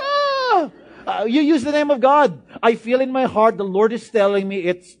me. You use the name of God. I feel in my heart the Lord is telling me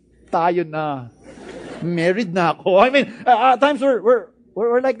it's tayo na. Married na ako. I mean, at times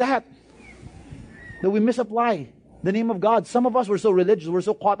we're like that. That we misapply the name of God. Some of us were so religious, we're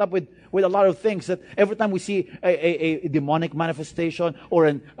so caught up with a lot of things that every time we see a demonic manifestation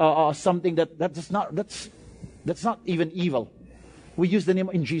or something that's not even evil, we use the name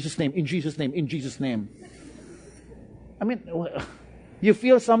in Jesus' name, in Jesus' name, in Jesus' name. I mean, you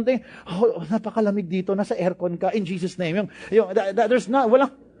feel something, napakalamig dito, nasa aircon ka, in Jesus' name. There's not,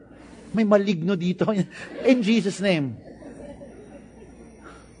 may maligno dito, in Jesus' name.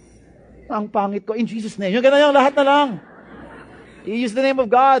 Ang pangit ko, in Jesus' name. Yung ganun yung lahat na lang. You use the name of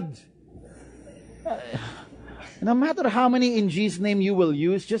God. No matter how many in Jesus' name you will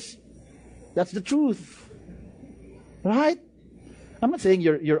use, that's the truth. Right? I'm not saying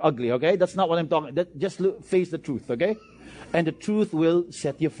you're ugly, okay? That's not what I'm talking. Just face the truth, okay? And the truth will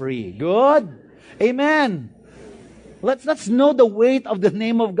set you free. Good? Amen. Let's know the weight of the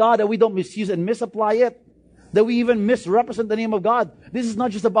name of God, that we don't misuse and misapply it. That we even misrepresent the name of God. This is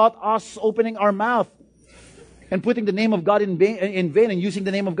not just about us opening our mouth and putting the name of God in vain and using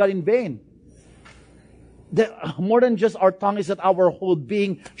the name of God in vain. More than just our tongue is that our whole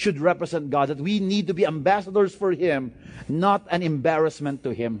being should represent God. That we need to be ambassadors for Him, not an embarrassment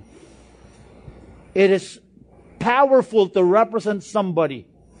to Him. It is powerful to represent somebody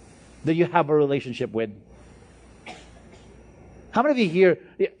that you have a relationship with. How many of you here,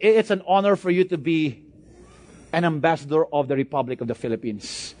 it's an honor for you to be an ambassador of the Republic of the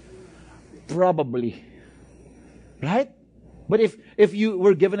Philippines? Probably. Right? But if you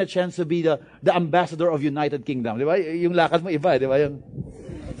were given a chance to be the ambassador of United Kingdom, di ba? Yung lakad mo iba, di ba?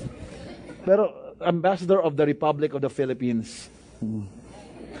 Pero ambassador of the Republic of the Philippines.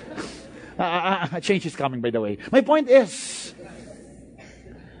 Change is coming, by the way. My point is,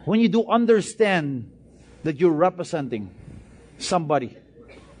 when you do understand that you're representing somebody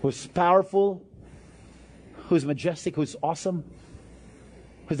who's powerful, who's majestic, who's awesome,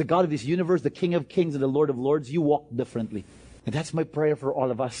 who's the God of this universe, the King of kings and the Lord of lords, you walk differently. And that's my prayer for all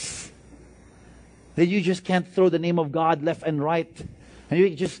of us. That you just can't throw the name of God left and right. And you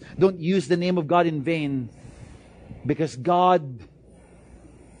just don't use the name of God in vain. Because God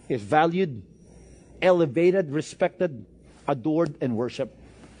is valued, elevated, respected, adored, and worshipped.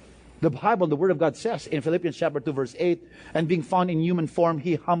 The Bible, the Word of God says in Philippians chapter 2 verse 8, and being found in human form,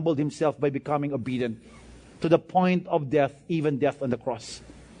 He humbled Himself by becoming obedient to the point of death, even death on the cross.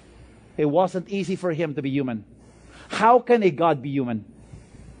 It wasn't easy for Him to be human. How can a God be human?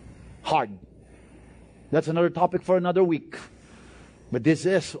 Hard. That's another topic for another week. But this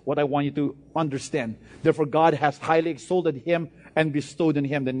is what I want you to understand. Therefore, God has highly exalted Him and bestowed on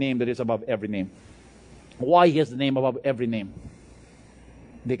Him the name that is above every name. Why He has the name above every name?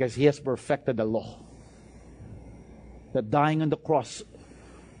 Because He has perfected the law. That dying on the cross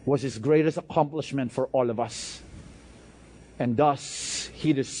was His greatest accomplishment for all of us. And thus,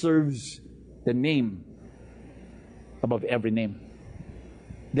 He deserves the name above every name.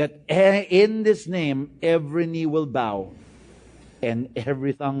 That in this name, every knee will bow and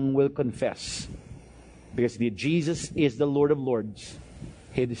every tongue will confess. Because Jesus is the Lord of Lords.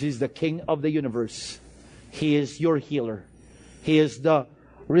 He is the King of the universe. He is your healer. He is the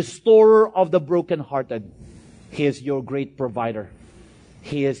restorer of the brokenhearted. He is your great provider.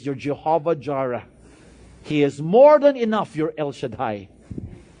 He is your Jehovah Jireh. He is more than enough, your El Shaddai.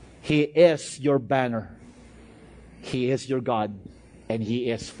 He is your banner. He is your God. And He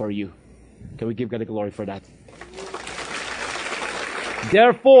is for you. Can we give God the glory for that?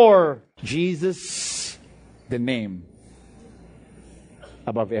 Therefore, Jesus, the name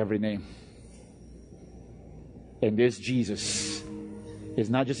above every name. And this Jesus is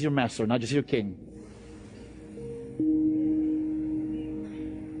not just your master, not just your king.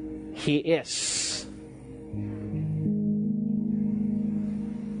 He is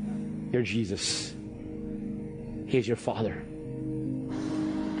your Jesus. He is your Father.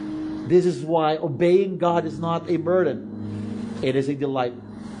 This is why obeying God is not a burden. It is a delight.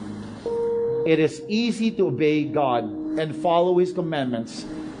 It is easy to obey God and follow His commandments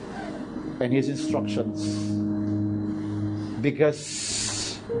and His instructions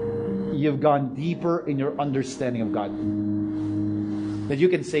because you've gone deeper in your understanding of God. That you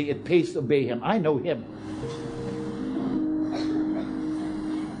can say it pays to obey Him. I know Him.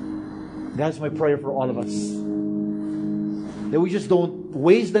 That's my prayer for all of us. That we just don't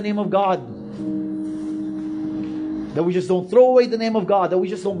waste the name of God. That we just don't throw away the name of God. That we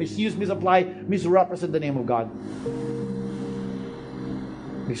just don't misuse, misapply, misrepresent the name of God.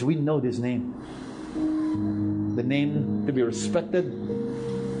 Because we know this name. The name to be respected,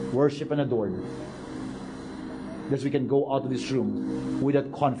 worshipped, and adored. That we can go out of this room with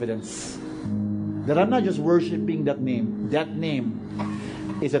that confidence. That I'm not just worshiping that name. That name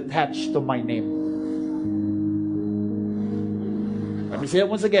is attached to my name. Let me say it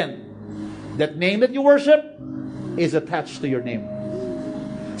once again. That name that you worship is attached to your name.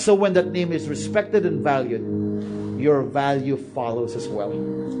 So when that name is respected and valued, your value follows as well.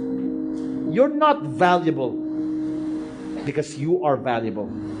 You're not valuable because you are valuable.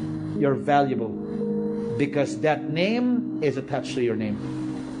 You're valuable because that name is attached to your name.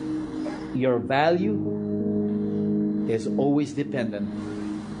 Your value is always dependent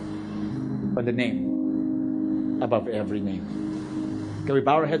on the name above every name. Can we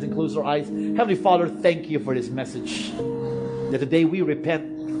bow our heads and close our eyes? Heavenly Father, thank you for this message. That today we repent.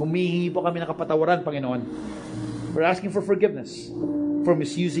 Humihingi po kami ng kapatawaran, Panginoon. We're asking for forgiveness for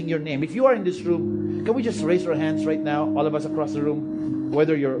misusing your name. If you are in this room, can we just raise our hands right now, all of us across the room,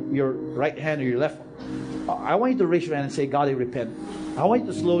 whether your right hand or your left? I want you to raise your hand and say, God, I repent. I want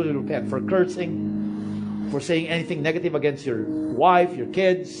you to slowly repent for cursing, for saying anything negative against your wife, your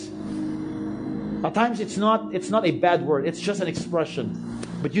kids. At times it's not a bad word, it's just an expression.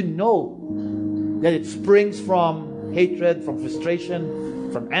 But you know that it springs from hatred, from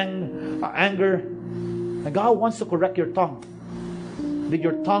frustration, from anger. And God wants to correct your tongue. That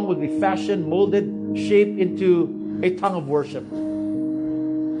your tongue will be fashioned, molded, shaped into a tongue of worship.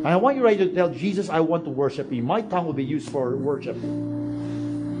 And I want you right to tell Jesus, I want to worship you. My tongue will be used for worship.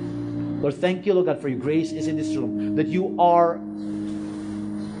 Lord, thank you, Lord God, for your grace is in this room. That you are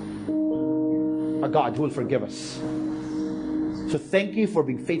a God who will forgive us. So thank you for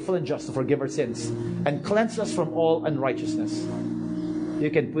being faithful and just to forgive our sins and cleanse us from all unrighteousness.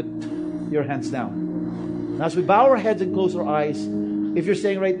 You can put your hands down. Now as we bow our heads and close our eyes, if you're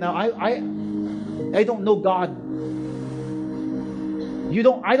saying right now, I don't know God.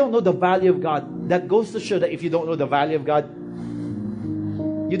 I don't know the value of God. That goes to show that if you don't know the value of God,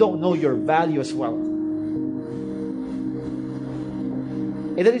 you don't know your value as well.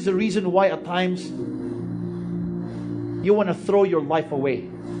 And that is the reason why at times you want to throw your life away.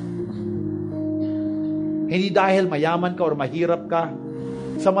 Hindi dahil mayaman ka or mahirap ka.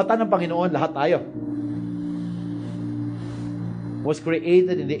 Sa mata ng Panginoon, lahat tayo was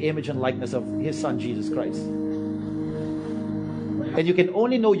created in the image and likeness of His Son, Jesus Christ. And you can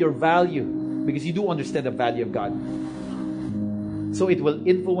only know your value because you do understand the value of God. So it will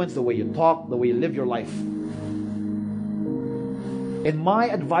influence the way you talk, the way you live your life. And my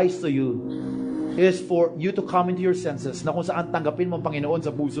advice to you is for you to come into your senses na kung saan tanggapin mo ang Panginoon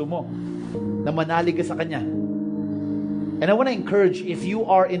sa puso mo, na manalig ka sa Kanya. And I want to encourage, if you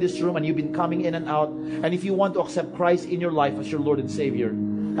are in this room and you've been coming in and out, and if you want to accept Christ in your life as your Lord and Savior,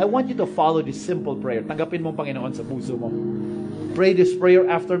 I want you to follow this simple prayer. Tanggapin mo ang Panginoon sa puso mo. Pray this prayer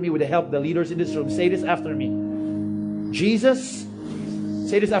after me with the help of the leaders in this room. Say this after me. Jesus,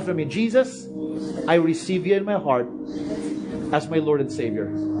 say this after me. Jesus, I receive you in my heart as my Lord and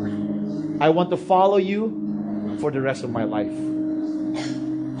Savior. I want to follow you for the rest of my life.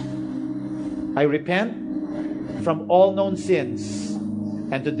 I repent from all known sins,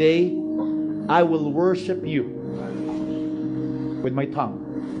 and today I will worship you with my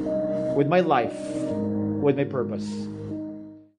tongue, with my life, with my purpose.